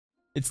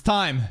It's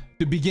time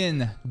to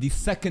begin the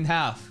second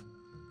half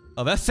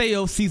of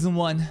SAO Season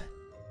 1.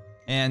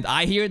 And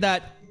I hear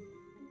that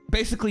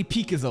basically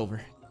peak is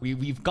over.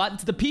 We've gotten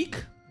to the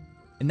peak.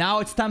 And now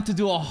it's time to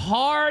do a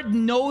hard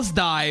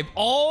nosedive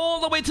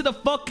all the way to the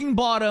fucking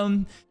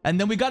bottom. And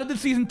then we got into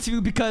Season 2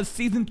 because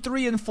Season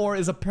 3 and 4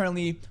 is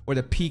apparently where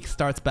the peak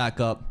starts back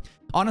up.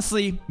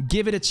 Honestly,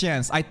 give it a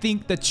chance. I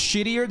think the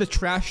shittier, the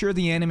trashier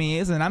the anime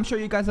is, and I'm sure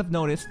you guys have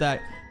noticed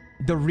that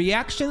the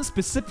reaction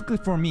specifically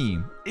for me,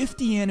 if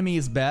the anime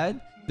is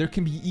bad, there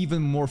can be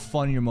even more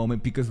funnier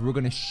moment because we're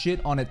gonna shit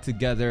on it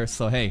together.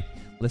 So hey,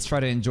 let's try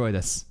to enjoy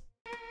this.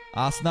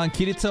 Asuna and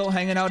Kirito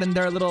hanging out in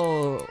their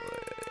little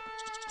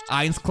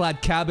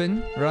ironclad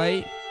cabin,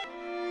 right?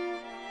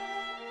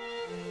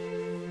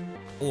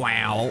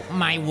 Wow,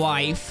 my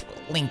wife,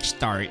 Link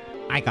Start.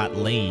 I got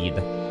laid.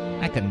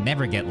 I could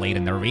never get laid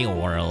in the real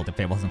world if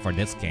it wasn't for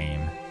this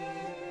game.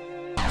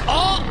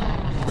 Oh!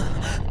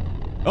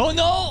 Oh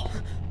no!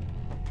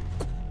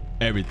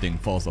 Everything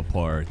falls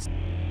apart.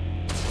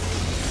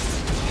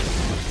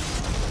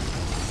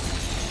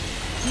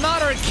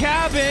 Not our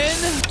cabin!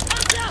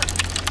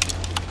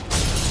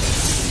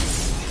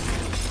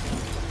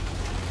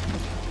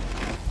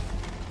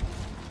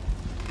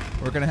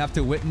 We're gonna have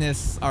to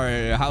witness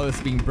our house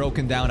being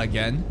broken down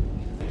again.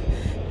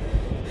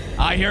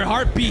 I hear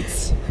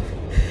heartbeats!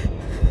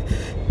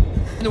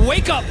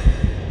 Wake up!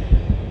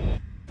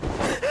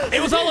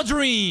 It was all a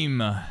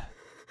dream!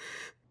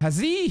 Has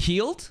he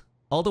healed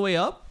all the way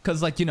up?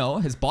 Because, like, you know,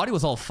 his body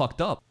was all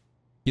fucked up.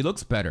 He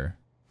looks better.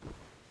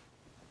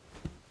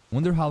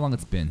 Wonder how long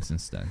it's been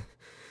since then.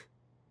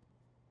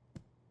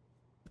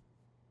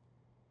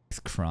 He's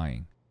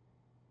crying.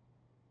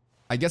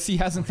 I guess he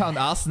hasn't found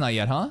Asuna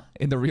yet, huh?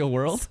 In the real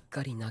world?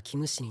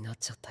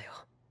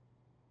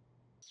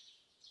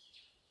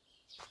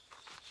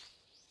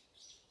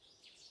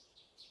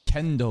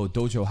 Kendo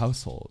Dojo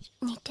household.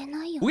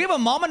 We have a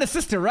mom and a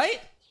sister,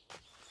 right?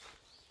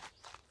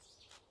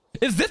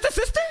 Is this the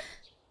sister?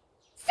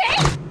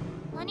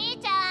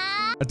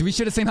 Do we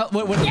share the same house?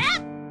 What? Yeah.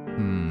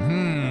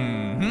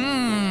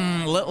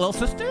 Little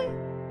sister?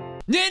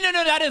 No.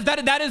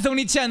 That is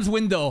Oni-chan's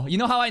window. You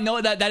know how I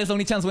know that is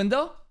Oni-chan's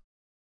window?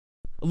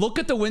 Look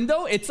at the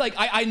window. It's like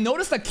I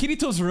noticed that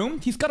Kirito's room.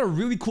 He's got a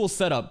really cool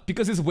setup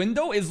because his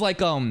window is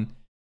like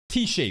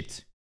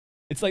T-shaped.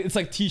 It's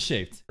like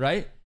T-shaped,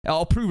 right?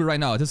 I'll prove it right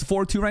now. This is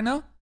 4-2 right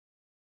now.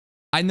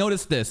 I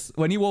noticed this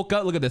when he woke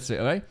up. Look at this,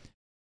 right?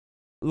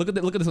 Look at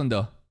this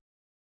window.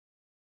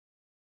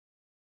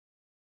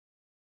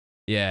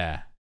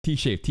 Yeah,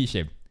 T-shaped.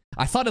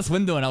 I saw this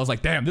window and I was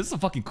like, damn, this is a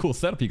fucking cool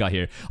setup you got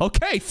here.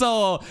 Okay,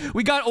 so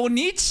we got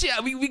Onichi.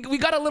 We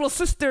got a little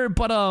sister,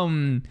 but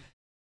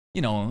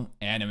you know,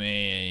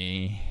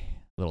 anime,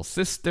 little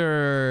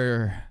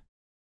sister.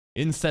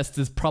 Incest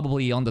is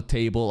probably on the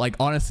table. Like,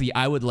 honestly,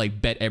 I would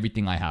like bet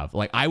everything I have.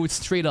 Like, I would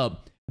straight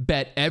up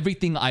bet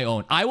everything I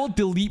own. I will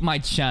delete my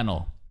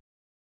channel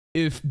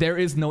if there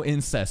is no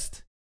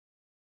incest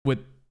with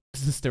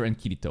sister and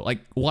Kirito. Like,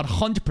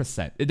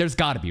 100%. There's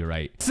gotta be,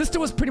 right? Sister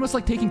was pretty much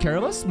like taking care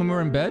of us when we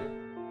were in bed.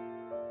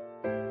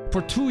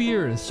 For 2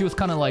 years, she was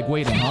kind of like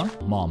waiting, huh?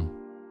 Mom.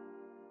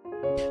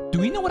 Do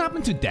we know what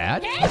happened to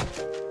Dad?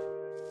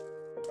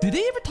 Did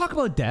they ever talk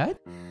about Dad?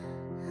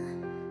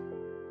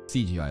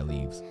 CGI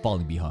leaves,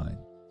 falling behind.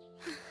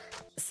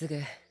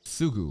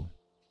 Sugu.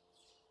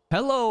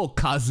 Hello,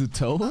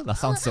 Kazuto. That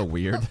sounds so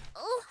weird.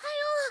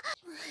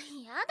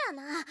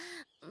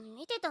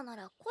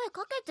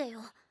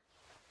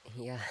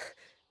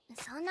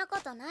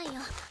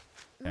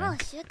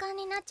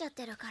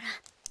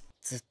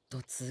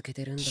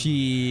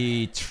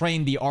 She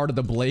trained the art of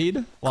the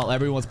blade while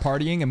everyone's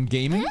partying and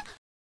gaming.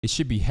 It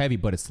should be heavy,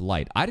 but it's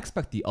light. I'd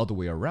expect the other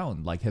way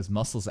around. Like, his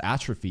muscles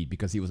atrophied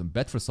because he was in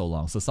bed for so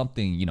long. So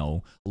something, you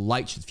know,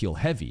 light should feel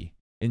heavy.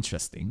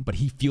 Interesting. But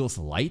he feels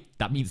light?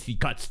 That means he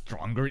got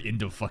stronger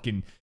into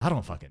fucking... I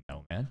don't fucking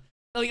know, man.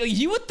 Like,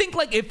 you would think,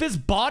 like, if his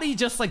body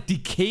just, like,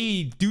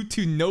 decayed due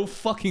to no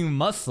fucking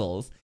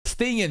muscles,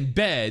 staying in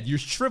bed, you're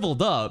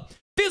shriveled up,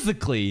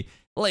 physically,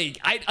 like,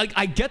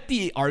 I get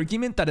the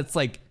argument that it's,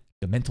 like,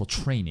 the mental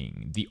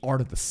training, the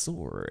art of the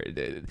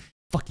sword,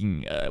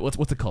 fucking,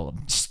 what's it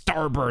called?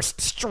 Starburst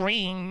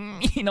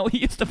string. You know, he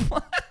used to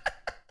play.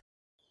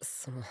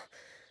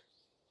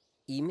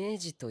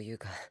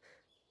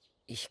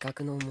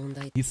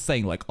 He's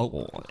saying like,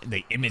 oh,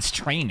 the image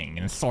training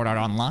and Sword Art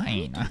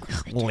Online.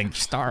 Link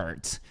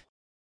starts.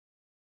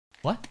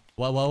 What?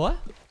 What?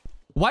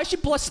 Why is she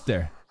blushed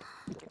there?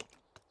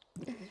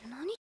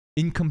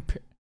 In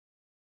compare...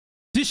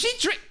 Did she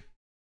drink...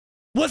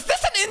 Was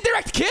this an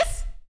indirect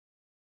kiss?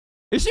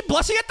 Is she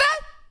blushing at that?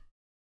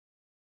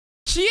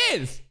 She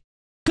is.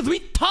 Because we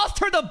tossed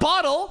her the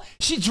bottle,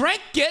 she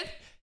drank it,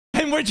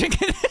 and we're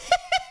drinking it.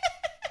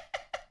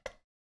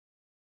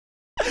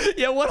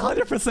 Yeah,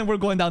 100% we're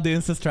going down the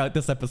incest route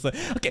this episode.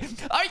 Okay,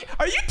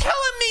 are you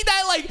telling me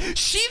that, like,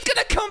 she's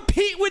gonna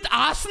compete with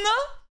Asuna?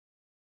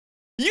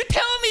 You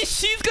telling me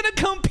she's gonna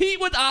compete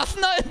with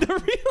Asuna in the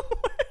real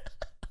world?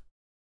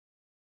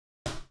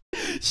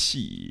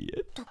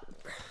 Shit.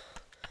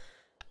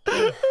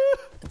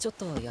 ちょっ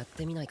とやっ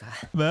てみないか。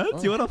 Man,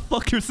 do you wanna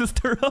fuck your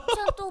sister up? ち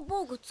ゃんと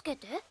防具つけ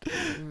て。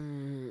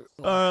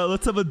Alright,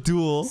 let's have a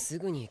duel. す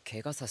ぐに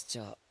怪我させち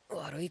ゃ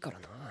悪いから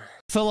な。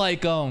 So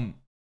like,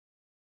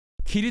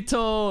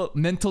 Kirito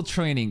mental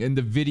training in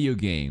the video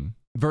game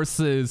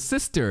versus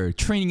sister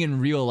training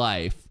in real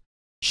life.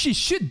 She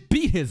should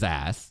beat his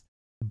ass,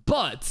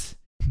 but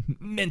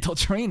mental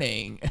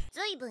training.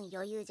 ずいぶん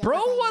余裕じゃ Bro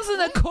ございま was せ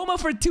in a coma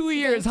for 2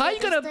 years. How you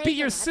gonna beat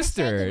your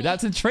sister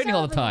that's in training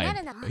all the time?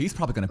 He's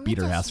probably gonna beat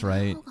her ass,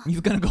 right? He's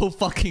gonna go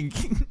fucking...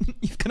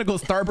 He's gonna go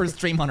Starburst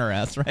stream on her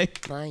ass, right?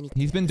 前に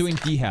He's been doing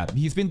rehab.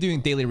 He's been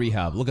doing daily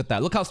rehab. Look at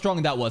that. Look how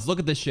strong that was. Look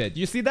at this shit.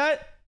 You see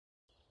that?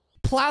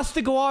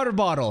 Plastic water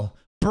bottle.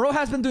 Bro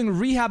has been doing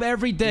rehab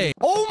every day.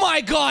 Oh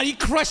my god, he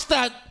crushed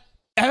that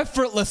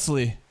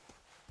effortlessly.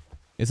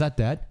 Is that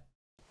dead?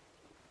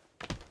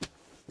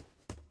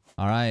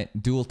 Alright,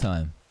 duel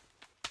time.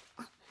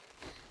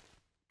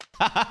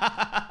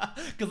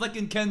 Because like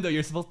in Kendo,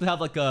 you're supposed to have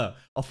like a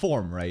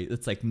form, right?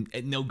 It's like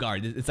no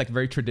guard. It's like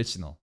very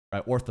traditional,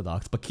 right?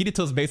 Orthodox. But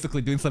Kirito's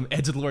basically doing some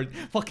edgelord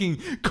fucking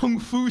kung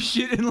fu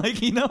shit and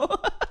like, you know?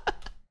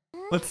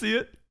 Let's see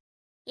it.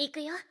 行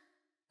くよ。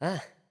あ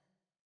あ、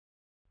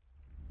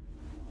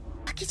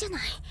滝じゃな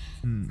い。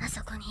あ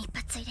そこに一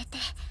発入れて。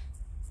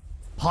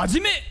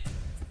 Hajime!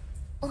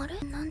 あれ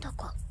なんだ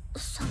か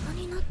様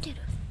になってる。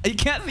 You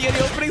can't see any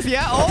openings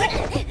yet?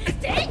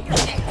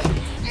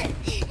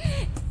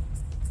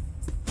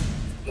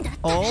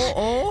 Oh!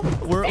 Oh,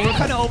 we're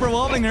kind of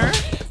overwhelming her.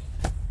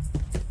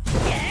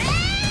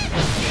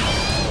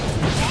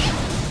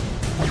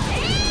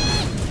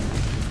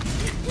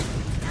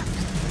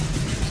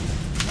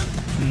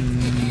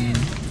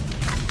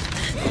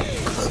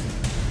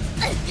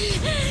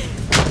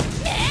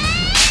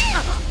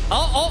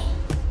 Oh!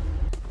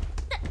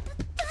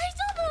 大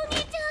丈夫お兄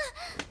ち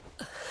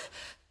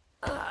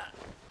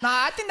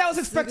Nah, I think that was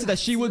expected that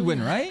she would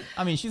win, right?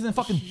 I mean, she's in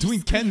fucking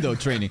doing kendo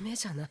training. 目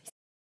じゃない。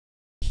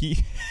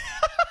 He...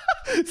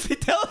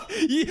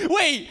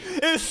 Wait,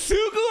 is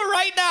Sugu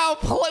right now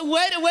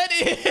went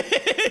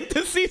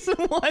into season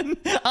 1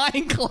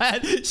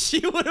 Ironclad?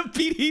 She would have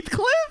beat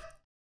Heathcliff?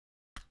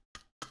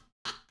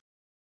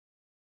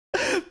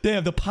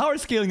 Damn, the power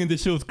scaling in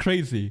this show is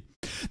crazy.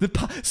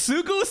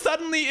 Sugu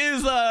suddenly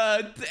is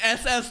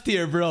SS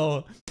tier,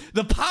 bro.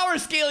 The power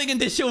scaling in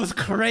this show is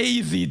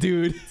crazy,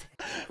 dude.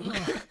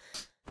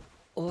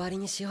 終わり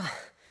にしよう。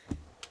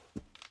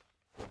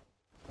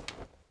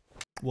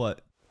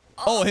 What?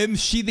 Oh, him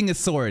sheathing his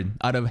sword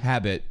out of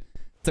habit.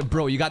 It's like,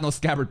 bro, you got no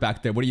scabbard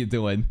back there. What are you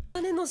doing?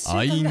 羽の習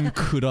慣が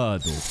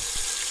Aincrado.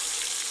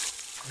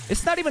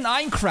 It's not even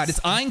Aincrad,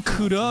 it's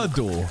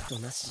Aincrado. と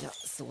なしじゃ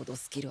ソード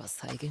スキルは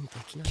再現で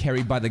きない。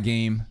 Carried by the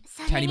game.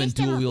 Can't even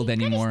dual wield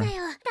anymore.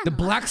 The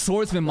black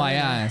swordsman, my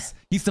ass.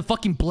 He's the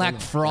fucking black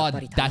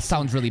fraud. That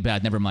sounds really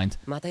bad. Never mind.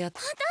 またやっ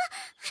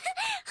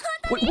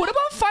Wait, what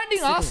about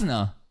finding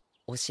Asuna?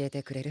 教え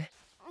てくれる？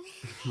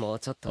もう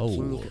ちょっと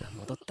筋肉が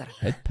戻ったらな。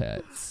 Head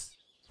pets.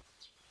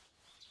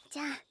 じ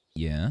ゃあ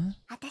Yeah?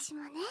 私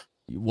もね。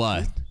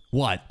 What?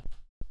 What?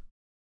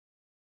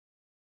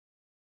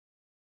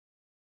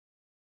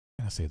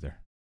 I say there.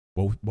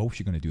 What was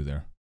she gonna do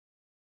there?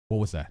 What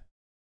was that?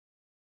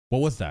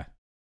 What was that?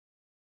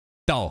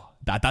 No,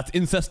 that's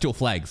incestual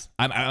flags.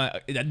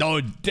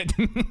 No,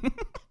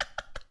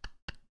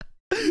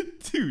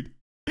 dude.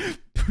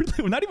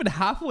 We're not even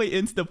halfway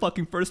into the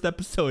fucking first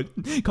episode,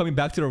 coming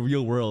back to the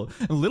real world,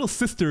 and little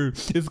sister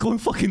is going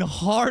fucking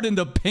hard in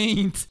the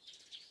paint.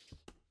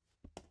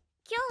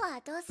 今日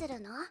はどうする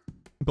の？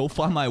 Go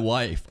find my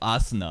wife,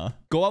 Asuna.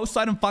 Go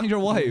outside and find your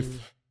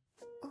wife.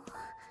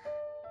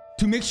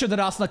 To make sure that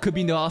Asuna could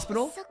be in the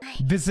hospital. そっか。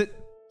 Visit.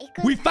 行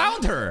く We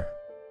found her.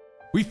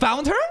 We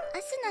found her?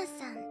 アスナ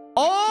さん。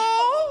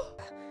 Oh!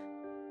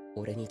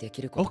 俺にで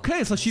きること。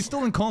 Okay, so she's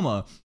still in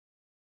coma.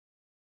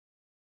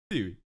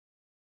 Dude.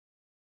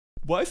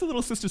 Why is the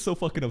little sister so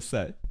fucking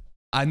upset?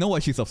 I know why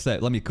she's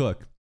upset. Let me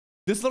cook.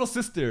 This little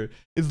sister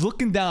is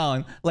looking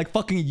down like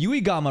fucking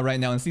Yuigama right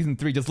now in season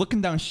 3, just looking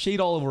down, shade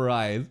all over her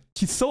eyes.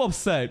 She's so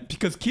upset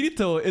because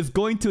Kirito is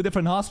going to a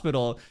different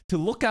hospital to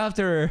look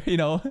after, you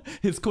know,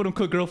 his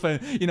quote-unquote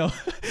girlfriend, you know,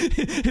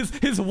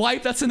 his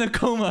wife that's in a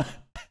coma.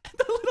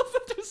 The little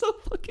sister's so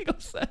fucking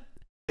upset.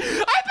 I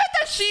bet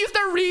that she's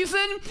the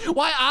reason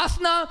why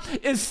Asuna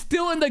is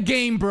still in the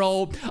game,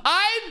 bro.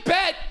 I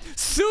bet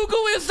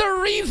Sugu is the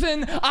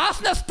reason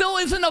Asuna still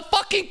is in a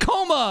fucking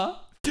coma.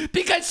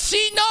 Because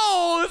she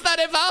knows that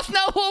if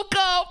Asuna woke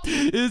up,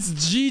 it's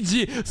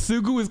GG.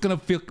 Sugu is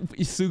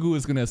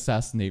gonna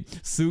assassinate.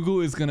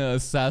 Sugu is gonna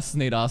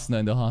assassinate Asuna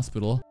in the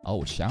hospital.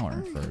 Oh,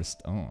 shower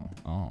first. Oh.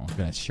 I'm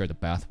gonna share the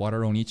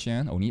bathwater,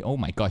 Oni-chan. Oh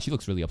my gosh, she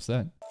looks really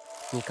upset.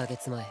 2ヶ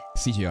月前、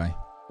 CGI.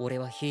 俺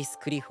はヒース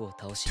クリフを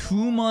倒し、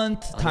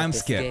 2-month time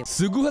skip.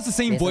 Sugu has the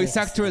same voice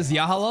actor as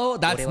Yahalo?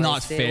 That's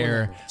not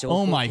fair.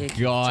 Oh my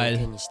条 god.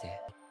 件にして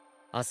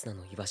アスナ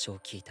の居場所を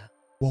聞いた。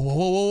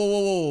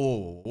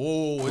 Whoa.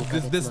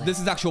 This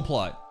is actual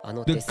plot.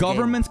 The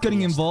government's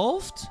getting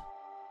involved?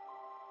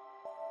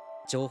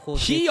 情報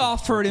He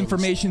offered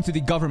information to the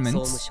総 government.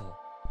 務省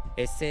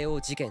SAO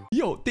事件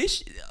Yo,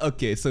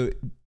 okay, so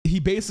he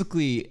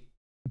basically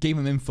gave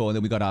him info and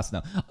then we got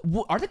Asuna.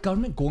 Are the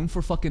government going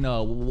for fucking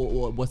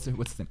what's his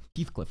name?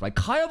 Heathcliff, right?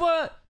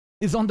 Kayaba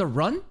is on the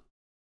run?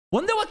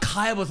 Wonder what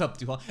Kayaba's up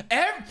to, huh?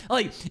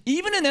 Like,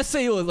 even in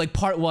SAO, like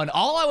part 1,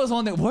 all I was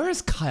wondering, where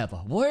is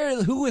Kayaba?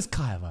 Who is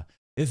Kayaba?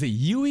 Is it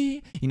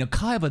Yui? You know,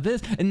 Kayaba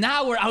this? And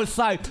now we're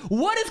outside.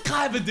 What is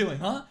Kayaba doing,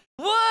 huh?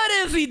 What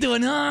is he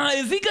doing, huh?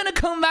 Is he gonna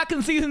come back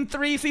in season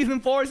 3, season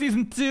 4,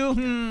 season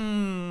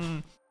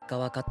 2? が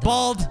分かった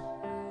Bald!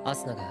 ア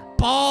スナが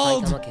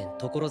Bald! 埼玉県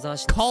所沢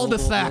市の総合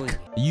病院 Cul-de-sac!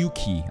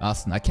 Yuki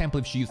Asuna. I can't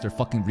believe she used her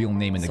fucking real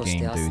name in the そし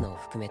て game, アス dude. ナを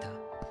含めた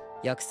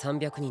約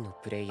300人の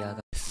プレイヤー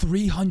が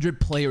300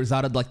 players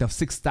out of like the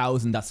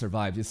 6,000 that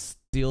survived is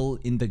still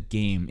in the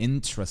game.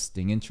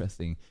 Interesting,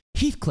 interesting.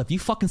 Heathcliff, you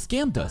fucking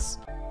scammed us.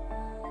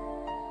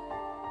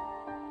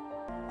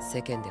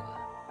 世間では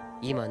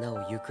今なお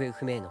行方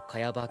不明の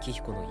茅場明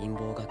彦の陰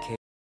謀が継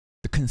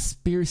The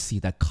conspiracy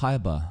that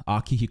Kaiba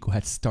Akihiko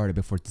had started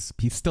before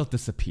he still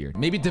disappeared.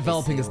 Maybe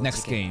developing his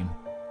next game.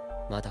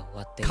 まだ終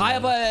わっていない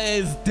Kaiba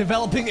is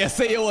developing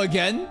SAO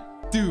again?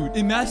 Dude,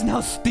 imagine how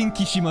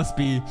stinky she must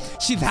be.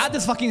 She's had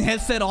this fucking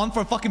headset on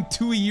for fucking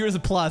 2 years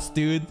plus,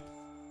 dude.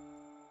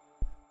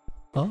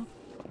 Huh?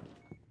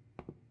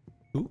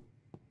 Who?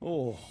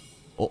 Oh,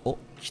 Oh.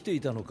 来て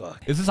いたのか。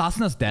 Is this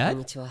Asuna's こん dad?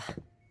 にちは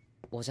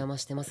お邪魔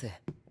してます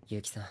ゆ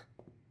うきさ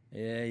んい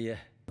やいや、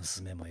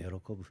娘も喜ぶ。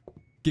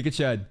 Giga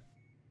Chad.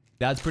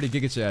 Dad's pretty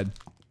Giga Chad.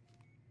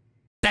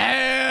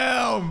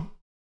 Damn!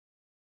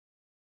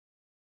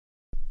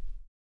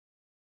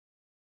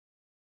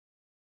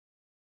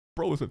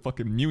 Bro was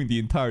fucking mewing the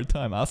entire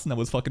time. Asuna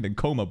was fucking in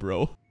coma,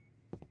 bro.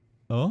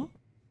 Huh?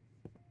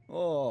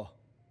 ああ、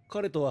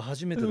彼とは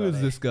初めてだ Who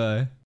is ね。 this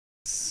guy?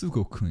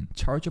 Sugo-kun,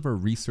 charge of a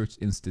research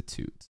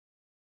institute.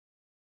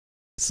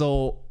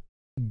 So,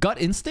 gut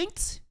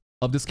instinct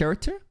of this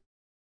character?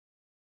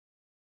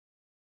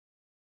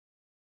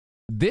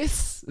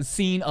 This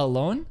scene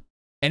alone,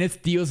 and it's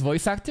Dio's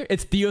voice actor?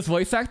 It's Dio's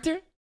voice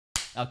actor?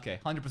 Okay,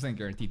 100%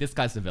 guaranteed. This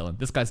guy's the villain.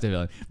 This guy's the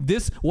villain.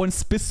 This one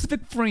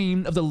specific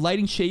frame of the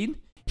lighting shade,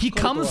 he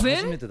彼とは comes 初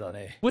め in てだ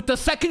ね。 with the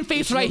second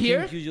face right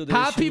here.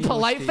 Happy,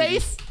 polite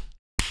face.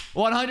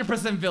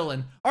 100%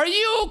 villain. Are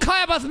you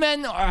Kayaba's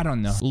men? Or I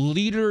don't know.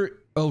 Leader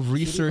of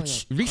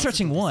research.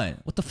 Researching what?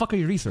 What the fuck are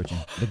you researching?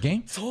 The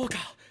game? そうか。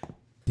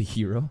 The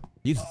hero?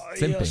 He's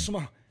いや、す simping.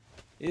 まん。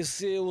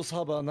SAO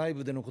サーバー内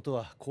部でのこと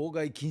は公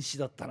害禁止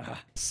だった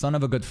な。 Son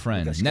of a good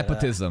friend. 昔から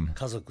Nepotism.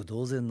 家族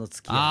同然の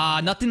付き合い。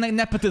 Ah, nothing like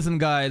nepotism,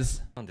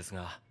 guys. なんです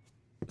が、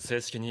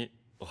正式に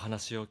お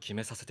話を決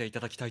めさせてい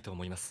ただきたいと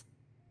思います。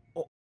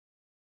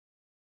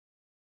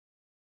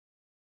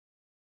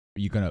 Are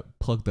you gonna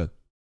plug the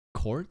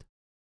cord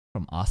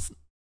from us?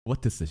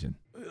 What decision?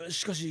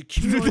 しかし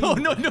君は No,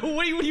 no, no.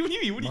 What do you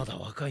mean? What do ま you だ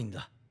若いん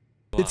だ。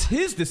 It's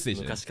his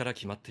decision. 昔から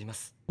決まっていま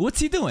す。 What's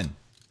he doing?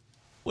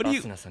 What do ア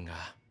you... スナさん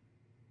が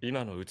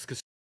今の美し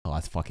い Oh,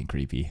 that's fucking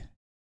creepy.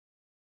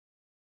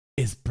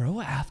 Is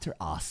bro after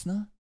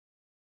Asuna?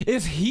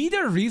 Is he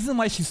the reason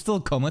why she's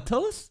still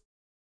comatose?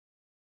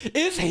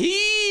 Is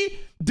he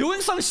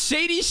doing some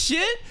shady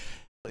shit?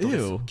 ドレ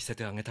スを Ew. 着せ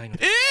てあげたいの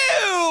で Ew!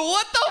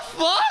 What the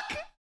fuck?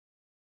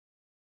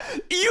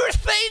 You're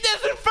saying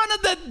this in front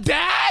of the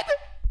dad?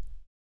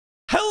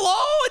 Hello?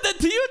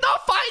 Do you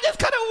not find this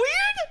kind of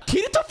weird?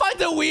 Kirito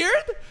finds it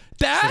weird?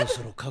 そ Dad? ろ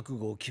そろ覚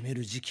悟を決め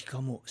る時期か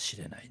もし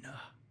れない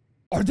な。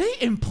 Are they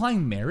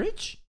implying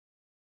marriage?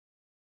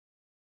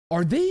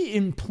 Are they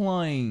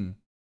implying,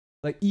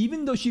 like,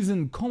 even though she's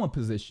in coma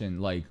position,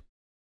 like,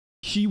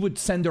 she would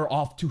send her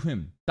off to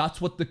him? That's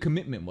what the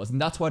commitment was, and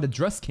that's why the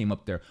dress came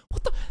up there.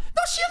 What the?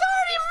 No, she's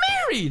already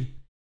married!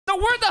 No,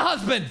 where's the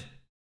husband?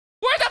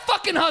 Where's the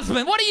fucking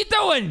husband? What are you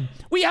doing?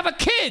 We have a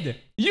kid!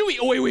 Yui,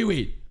 oh,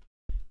 wait.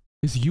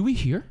 Is Yui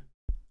here?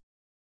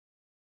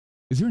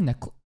 Is there a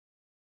necklace?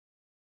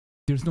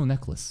 There's no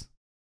necklace.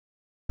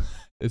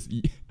 Is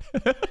Yui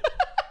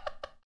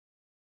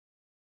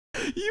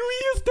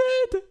is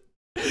dead!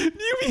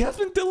 Yui has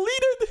been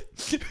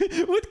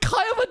deleted! With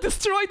Kayama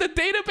destroying the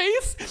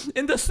database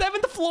in the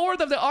 7th floor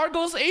of the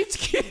Argos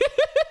HQ!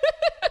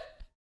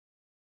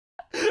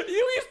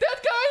 Yui's dead,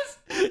 guys!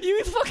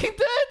 Yui's fucking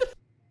dead!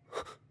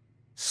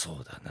 そ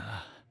うだ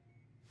な。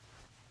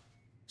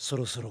そ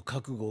ろそろ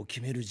覚悟を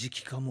決める時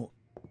期かも。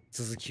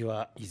続き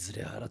はいず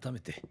れ改め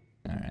て。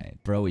 Alright,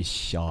 bro is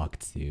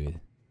shocked, dude.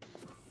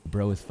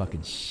 Bro is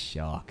fucking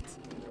shocked.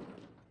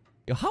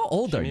 Yo, how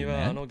old are 君 you,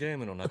 はあ man? のゲー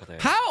ムの中で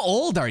How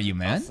old are you, ア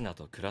man? スナ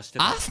と暮らして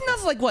た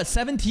Asuna's like what,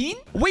 17?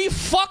 We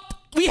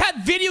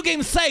had video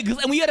game segs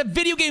and we had a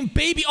video game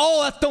baby.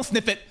 Oh, don't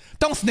sniff it.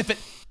 Don't sniff it.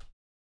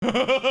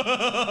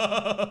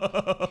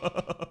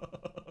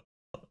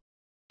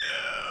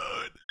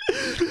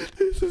 Dude,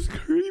 this is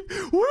creepy.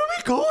 Where are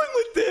we going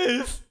with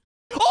this?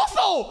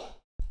 Also,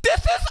 this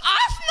is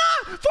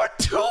Asuna for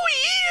 2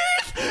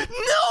 years.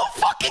 No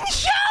fucking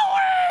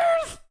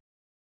showers.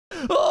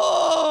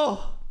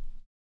 Oh.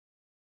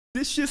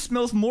 This shit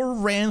smells more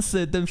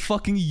rancid than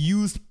fucking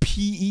used pee.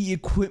 PE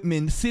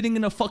equipment, sitting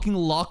in a fucking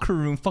locker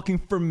room, fucking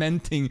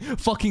fermenting,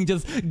 fucking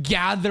just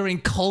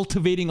gathering,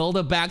 cultivating all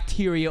the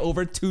bacteria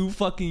over 2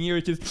 fucking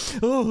years. Just,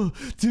 oh,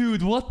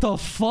 dude, what the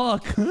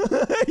fuck?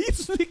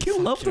 He's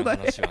making love to that.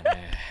 話は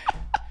ね、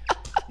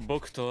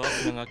僕とア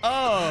スナ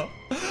が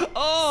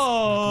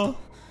Oh.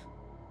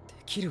 で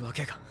きるわ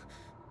けが。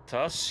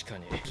確か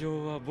に以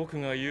上は僕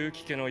が結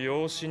城家の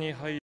養子に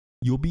入り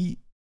You'll be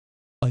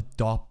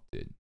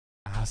adopted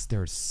as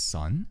their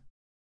son?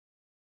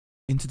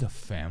 Into the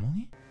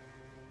family?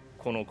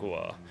 この子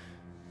は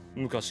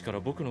昔か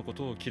ら僕のこ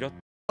とを嫌っ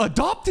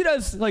Adopted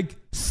as, like,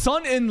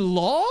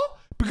 son-in-law?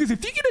 Because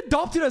if you get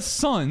adopted as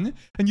son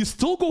and you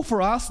still go for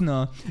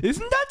Asuna,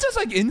 isn't that just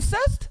like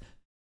incest?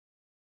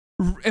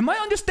 Am I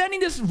understanding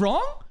this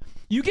wrong?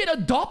 You get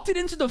adopted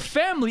into the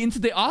family, into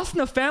the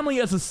Asuna family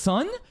as a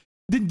son?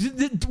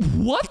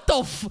 What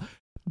the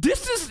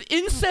This is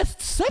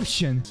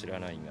incestception. 知ら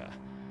ないが、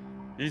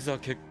いざ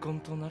結婚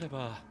となれ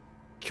ば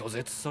拒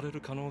絶され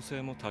る可能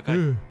性も高い。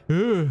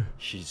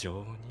非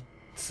常に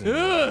つまら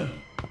ない。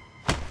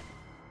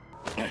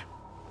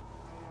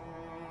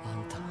あ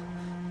ん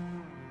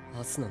た、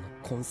アスナの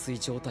昏睡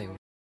状態を。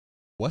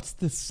 What's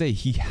to say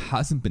he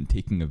hasn't been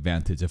taking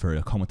advantage of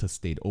her comatose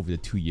state over the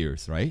 2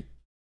 years, right?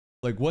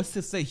 Like, what's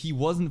to say he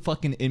wasn't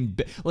fucking in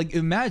bed? Like,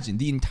 imagine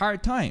the entire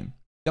time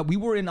that we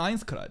were in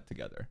Einskrat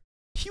together.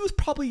 He was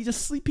probably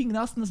just sleeping in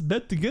Asuna's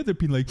bed together,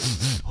 being like,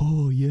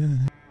 oh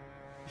yeah.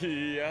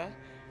 いや、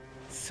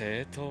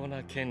正当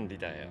な権利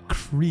だよ。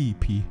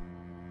Creepy.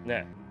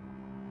 ね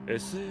え、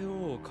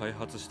SAO を開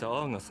発した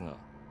アーガスが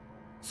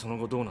その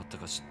後どうなった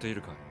か知ってい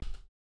るか？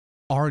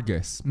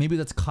 Argus. Maybe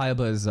that's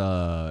Kaiba's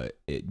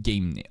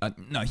game name.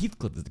 No,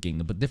 Heathcliff is the game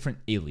name, but different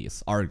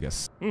alias.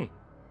 Argus.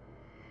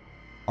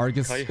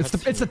 Argus.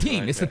 It's the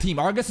team. It's the team.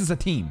 Argus is a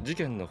team. 事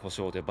件の保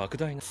証で莫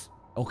大な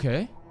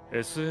Okay.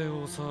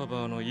 SAO サー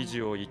バーの維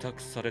持を委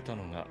託された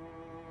のが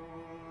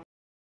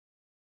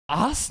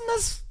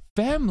Asuna's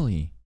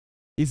family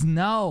is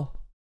now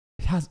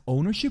has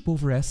ownership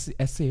over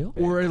SAO,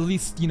 or at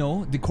least, you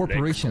know, the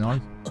corporation.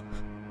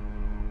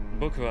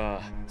 僕は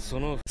そ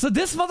の So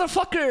this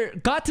motherfucker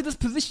got to this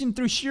position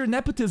through sheer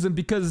nepotism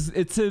because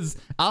it's his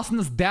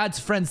Asuna's dad's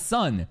friend's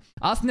son.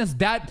 Asuna's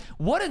dad.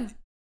 What the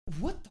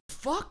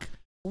fuck?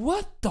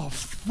 What the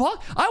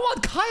fuck? I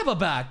want Kaiba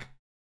back.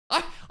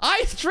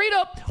 I straight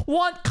up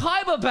want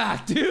Kaiba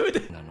back,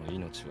 dude. の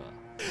命は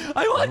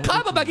I want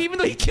Kaiba back even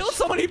though he killed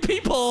so many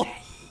people.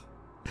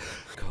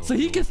 So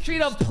he can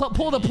straight up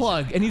pull the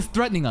plug and he's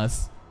threatening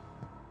us.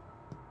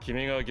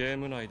 君がゲー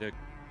ム内で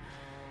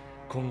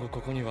今後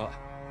ここには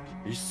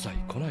一切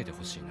来ないで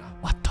ほしいな。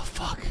 What the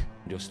fuck?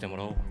 了しても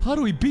らおう。 How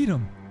do we beat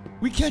him?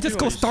 We can't just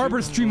go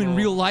Starburst stream in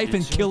real life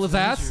and kill his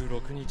ass.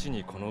 26日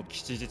にこの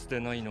吉日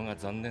でないのが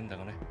残念だ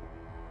がね。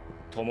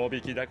友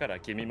引きだから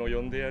君も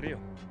呼んでやるよ。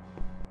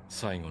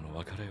最後の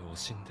別れを惜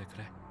しんでく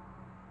れ。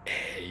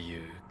英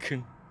雄く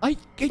ん。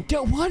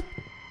What?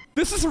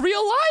 This is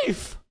real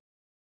life.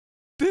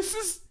 This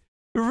is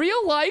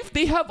real life.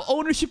 They have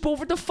ownership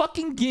over the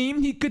fucking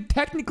game. He could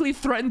technically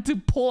threaten to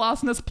pull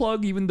Asuna's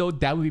plug, even though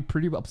Dad would be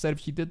pretty upset if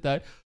she did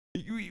that.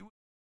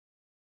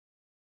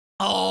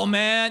 Oh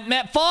man,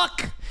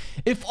 fuck!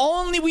 If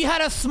only we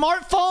had a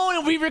smartphone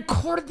and we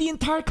recorded the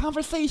entire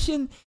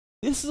conversation.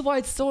 This is why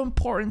it's so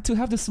important to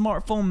have the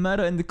smartphone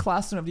meta in the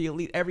classroom of the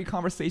elite. Every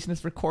conversation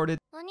is recorded.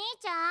 お兄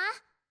ちゃん、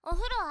お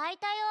風呂空い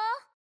たよ。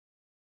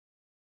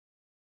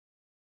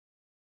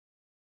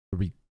 Are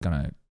we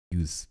gonna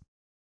use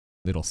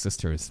little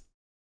sister's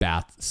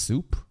bath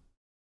soup?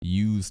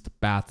 Used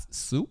bath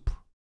soup?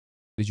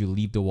 Did you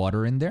leave the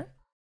water in there?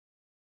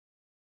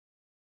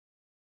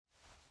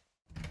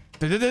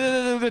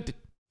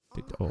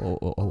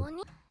 Oh.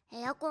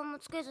 エアコンも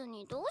つけず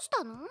にどうし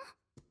たの？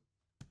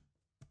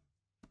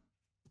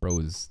 Bro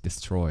is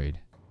destroyed.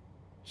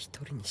 一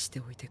人にし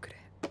ておいてくれ。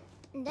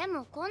で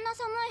もこんな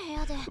寒い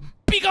部屋で。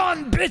 Be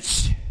gone,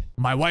 bitch!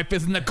 My wife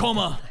is in a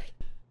coma.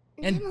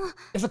 And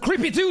it's a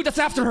creepy dude that's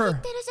after her. 言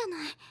ってるじゃ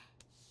ない。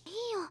い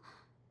いよ。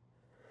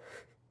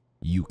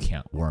 You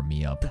can't warm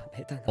me up. ダ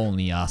メだな。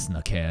 Only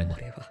Asuna can.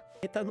 俺は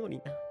下手の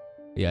にな。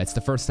 Yeah, it's the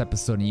first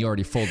episode and you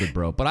already folded,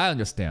 bro. But I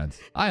understand.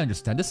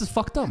 This is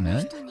fucked up,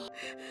 man. 人に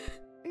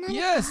何か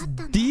Yes, あっ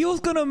たの？ Dio's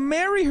gonna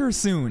marry her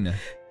soon.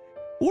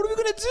 What are we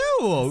gonna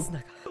do?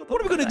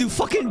 What are we gonna do?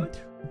 Fucking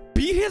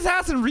beat his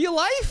ass in real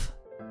life?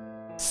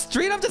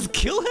 Straight up just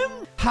kill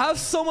him? Have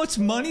so much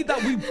money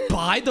that we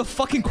buy the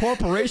fucking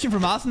corporation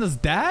from Asuna's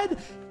dad?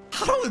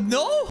 I don't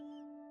know.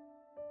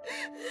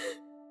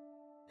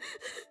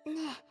 ね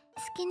え、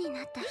好きに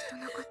なった人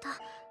のこと。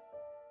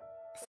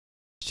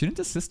 Shouldn't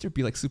the sister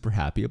be like super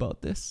happy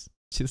about this?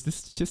 This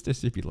sister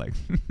should be like,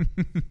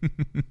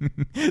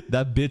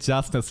 that bitch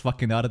Asuna's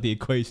fucking out of the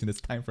equation. It's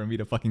time for me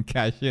to fucking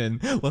cash in.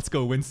 Let's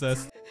go,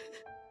 Wincest.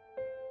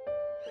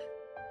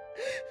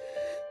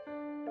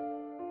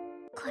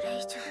 これ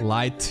以上。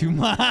 Lied too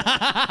much.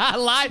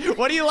 Lie?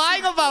 What are you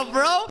lying about,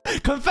 bro?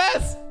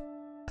 Confess!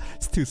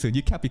 It's too soon.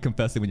 You can't be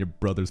confessing when your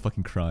brother's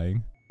fucking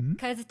crying.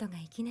 カズトが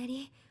いきな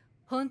り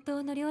本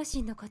当の両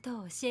親のこと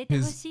を教えて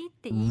ほ His しいっ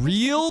て言い出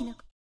した時の real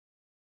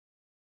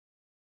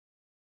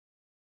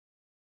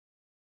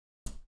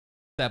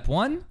Step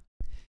 1,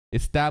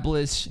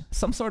 establish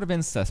some sort of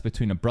incest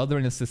between a brother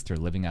and a sister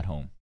living at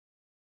home.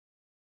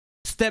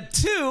 Step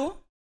 2,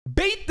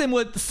 bait them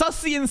with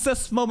sussy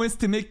incest moments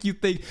to make you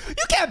think,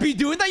 you can't be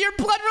doing that, you're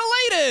blood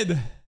related.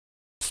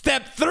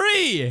 Step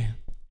 3,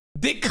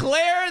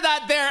 declare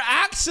that they're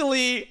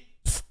actually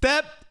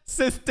step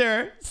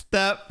sister,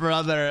 step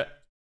brother.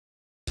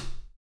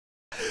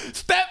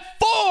 Step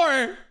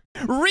 4,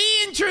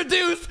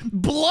 reintroduce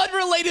blood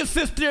related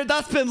sister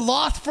that's been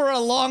lost for a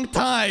long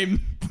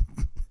time.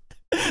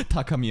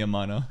 Takami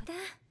Amano.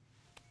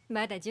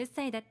 まだ10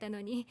歳だったの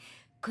に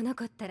この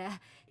子ったら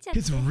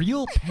His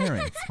real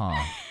parents,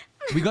 huh?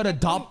 We got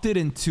adopted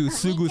into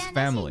Sugu's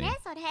family.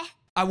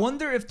 I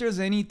wonder if there's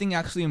anything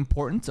actually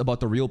important about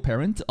the real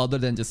parent other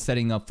than just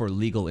setting up for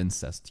legal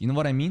incest. You know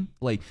what I mean?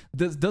 Like,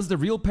 does the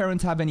real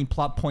parent have any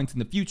plot points in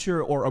the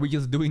future, or are we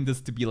just doing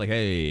this to be like,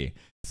 hey,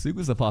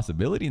 Sugu's a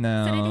possibility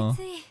now? それ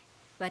でつい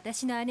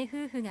私の姉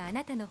夫婦があ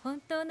なたの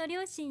本当の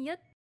両親よ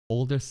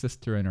Older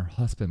sister and her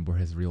husband were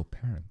his real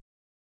parents.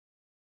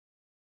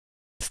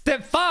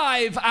 Step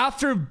 5,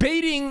 after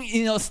baiting,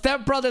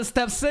 step brother,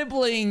 step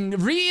sibling,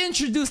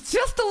 reintroduce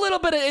just a little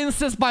bit of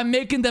incest by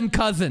making them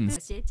cousins.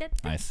 教えちゃっ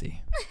た I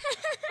see.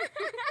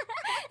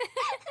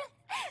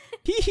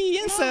 Hee hee,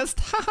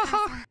 incest. Ha ha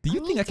ha. Do you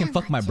think I can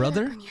fuck my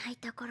brother? 中学に入っ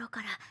た頃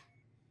から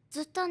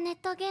ずっとネッ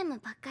トゲーム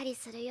ばっかり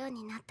するよう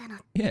になったの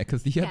Yeah,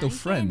 because he had no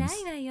friends.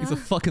 He's a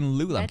fucking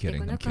loot. I'm だって kidding.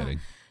 こ I'm の子 kidding.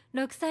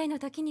 6歳の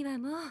時には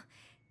もう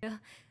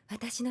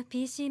私の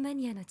PC マ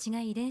ニアの血が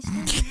遺伝した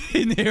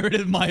の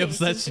Inherited my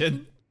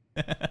obsession.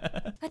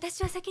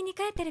 私は先に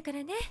帰ってるか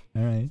らね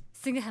Alright.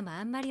 すぐはも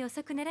あんまり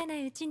遅くならな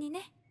いうちに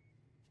ね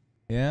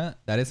Yeah,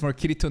 that is more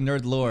Kirito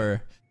nerd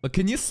lore. But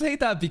can you say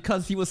that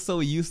because he was so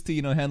used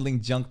to,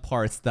 handling junk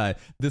parts that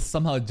this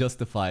somehow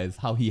justifies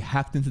how he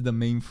hacked into the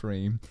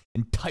mainframe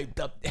and typed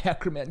up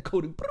Hackerman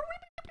coding?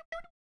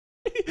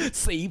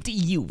 Saved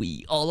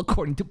Yui, all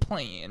according to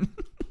plan.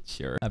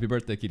 Sure. Happy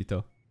birthday,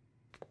 Kirito.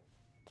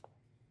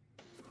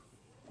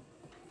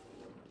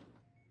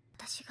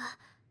 私が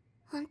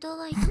本当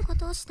はいつこ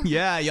とをしたの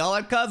Yeah, y'all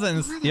are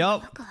cousins. 今でも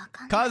よ Yep. くわ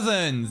かんない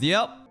Cousins.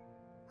 Yep.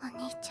 お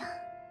兄ちゃん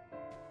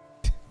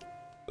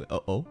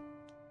Oh.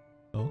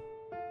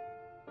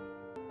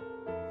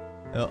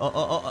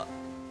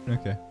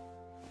 Okay.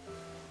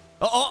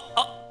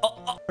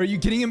 Are you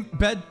getting in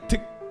bed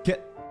to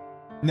get?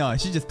 No,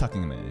 she's just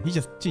tucking him in.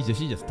 She's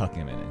just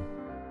tucking him in.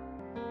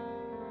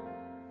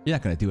 You're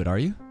not gonna do it, are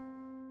you?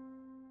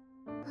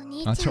 お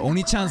兄 That's ちゃ her んの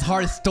Oni-chan's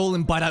heart is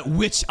stolen by that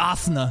witch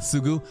Asuna,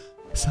 Sugu.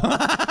 So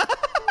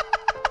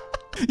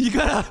you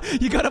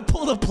gotta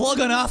pull the plug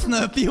on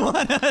Asuna if you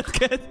wanna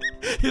get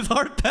his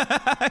heart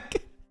back.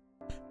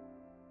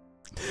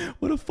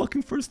 What a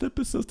fucking first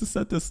episode to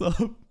set this up.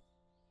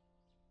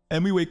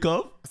 And we wake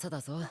up. そう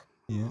だぞ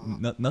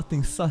Yeah,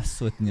 nothing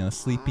sus with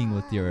sleeping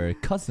with your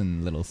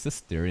cousin, little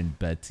sister in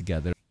bed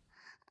together.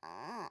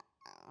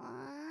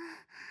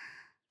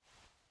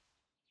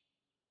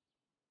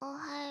 お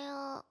は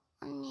よ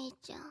うお兄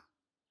ちゃん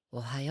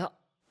おはよ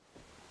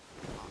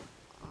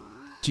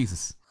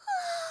Jesus.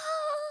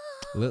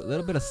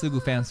 Little bit of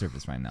Sugu fan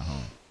service right now, huh?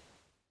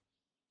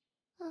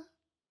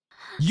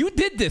 You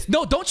did this.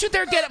 No, don't you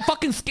dare get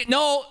fucking scared.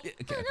 No.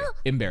 Okay.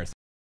 Embarrassing.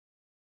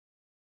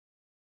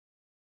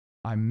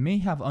 I may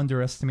have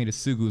underestimated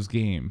Sugu's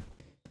game.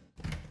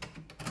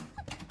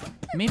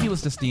 Maybe it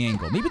was just the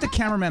angle. Maybe the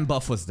cameraman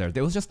buff was there.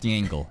 It was just the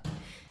angle.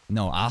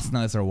 No,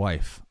 Asuna is our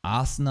wife.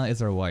 Asuna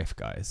is our wife,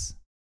 guys.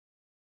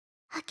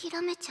 諦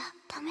めちゃ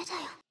ダメだよ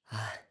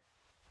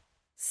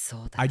そ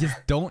うだ I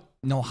just don't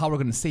know how we're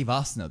gonna save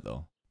Asuna,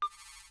 though.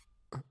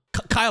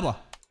 Kaiba!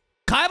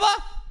 Kaiba?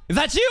 Is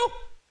that you?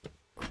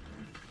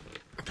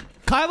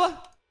 Kaiba?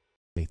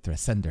 They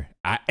send her.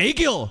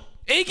 Agil!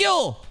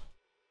 Agil!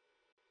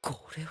 こ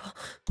れは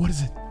What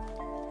is it?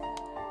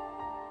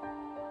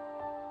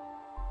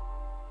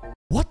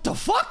 What the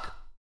fuck?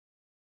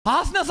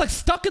 Asuna's like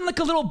stuck in like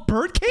a little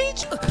bird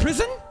cage?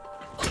 Prison?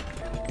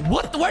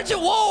 What? Where'd you?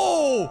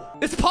 Whoa!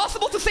 It's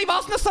possible to save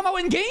Asuna somehow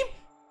in game?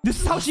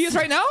 This is how she is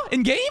right now?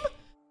 In game?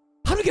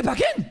 How do we get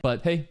back in?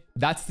 But hey,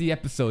 that's the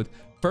episode.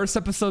 First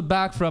episode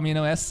back from,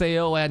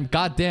 SAO, and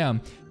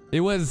goddamn, it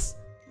was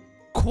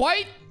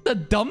quite the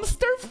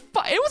dumpster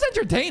fire. It was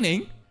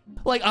entertaining.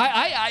 Like,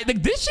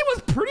 like, this shit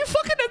was pretty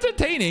fucking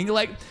entertaining.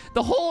 Like,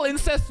 the whole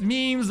incest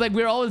memes, like,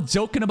 we were always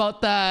joking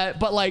about that.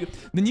 But, like,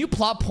 the new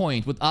plot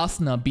point with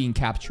Asuna being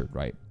captured,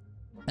 right?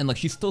 And, like,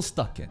 she's still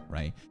stuck in,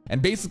 right?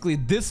 And basically,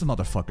 this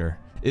motherfucker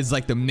is,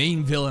 like, the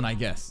main villain, I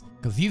guess.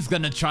 Because he's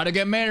gonna try to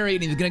get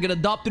married, and he's gonna get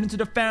adopted into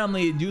the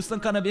family, do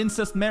some kind of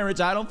incest marriage.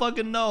 I don't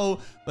fucking know.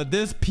 But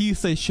this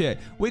piece of shit,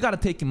 we gotta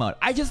take him out.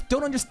 I just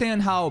don't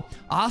understand how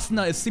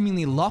Asuna is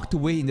seemingly locked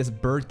away in this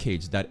bird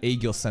cage that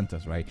Agil sent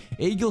us, right?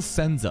 Agil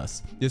sends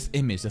us this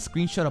image, a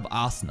screenshot of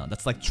Asuna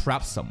that's like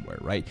trapped somewhere,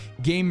 right?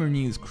 Gamer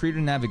news,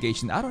 creator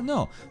navigation, I don't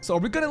know. So are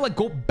we gonna like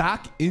go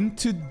back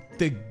into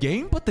the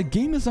game? But the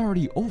game is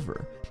already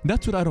over.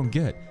 That's what I don't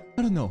get.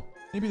 I don't know.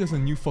 Maybe there's a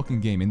new fucking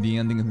game. In the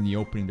ending and in the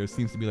opening, there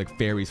seems to be like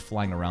fairies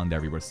flying around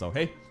everywhere. So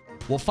hey,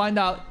 We'll find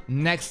out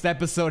next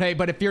episode. Hey,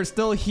 but if you're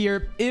still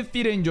here, if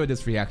you did enjoy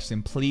this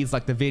reaction, please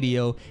like the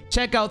video.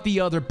 Check out the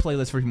other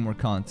playlist for more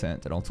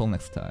content. And until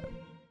next time,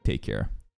 take care.